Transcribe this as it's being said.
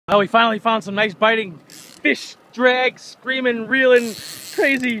Well, we finally found some nice biting fish drag, screaming, reeling,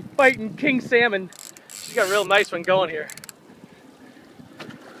 crazy fighting king salmon. She's got a real nice one going here.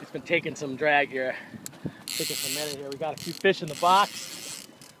 She's been taking some drag here. Taking some minute here. We got a few fish in the box.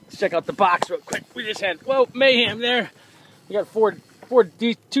 Let's check out the box real quick. We just had, whoa, mayhem there. We got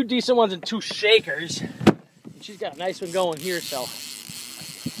two decent ones and 2 shakers. And she's got a nice one going here, so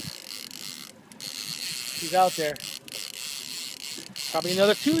she's out there. Probably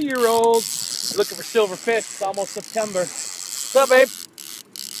another 2-year-old. Looking for silverfish. It's almost September. What's up, babe?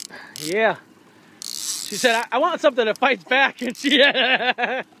 Yeah. She said, I want something that fights back, and she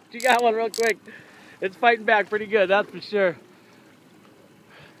got one real quick. It's fighting back pretty good, that's for sure.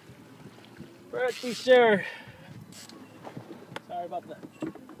 Pretty sure. Sorry about the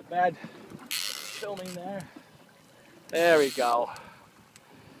bad filming there. There we go.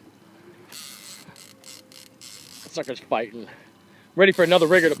 Sucker's fighting. Ready for another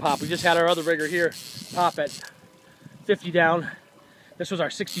rigger to pop. We just had our other rigger here pop at 50 down. This was our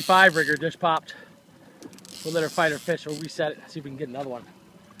 65 rigger, just popped. We'll let her fight her fish. We'll reset it and see if we can get another one.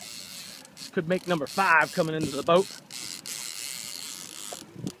 This could make number 5 coming into the boat.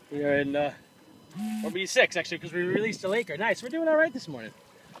 We are in, or B6 actually, because we released a laker. Nice, we're doing all right this morning.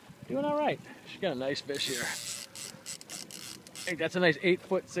 Doing all right. She's got a nice fish here. I think that's a nice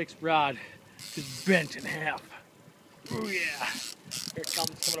 8'6" rod. Just bent in half. Oh yeah. Here it comes,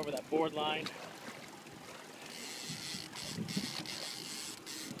 coming over that board line.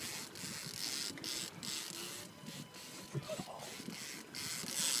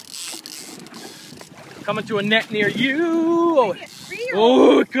 Coming to a net near you.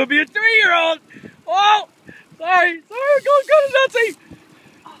 Oh, it could be a 3-year-old. Oh, sorry, go nutsy.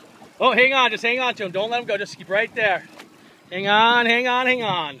 Oh, hang on, just hang on to him. Don't let him go, just keep right there. Hang on.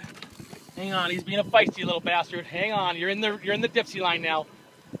 Hang on, he's being a feisty little bastard. Hang on, you're in the dipsy line now.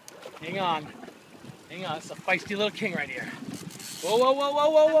 Hang on. It's a feisty little king right here.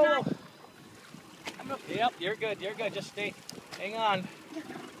 Whoa. Yep, you're good. Just stay. Hang on.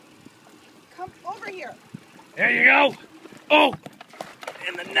 Come over here. There you go. Oh,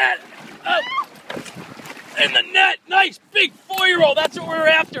 in the net. Oh, in the net. Nice big 4-year-old. That's what we're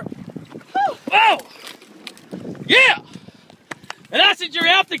after. Oh, yeah. And that's what you're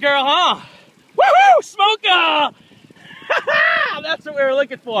after, girl, huh? Woohoo! Smoker! That's what we were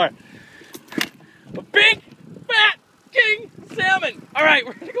looking for. A big, fat king salmon. All right,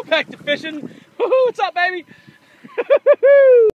 we're gonna go back to fishing. Woohoo! What's up, baby?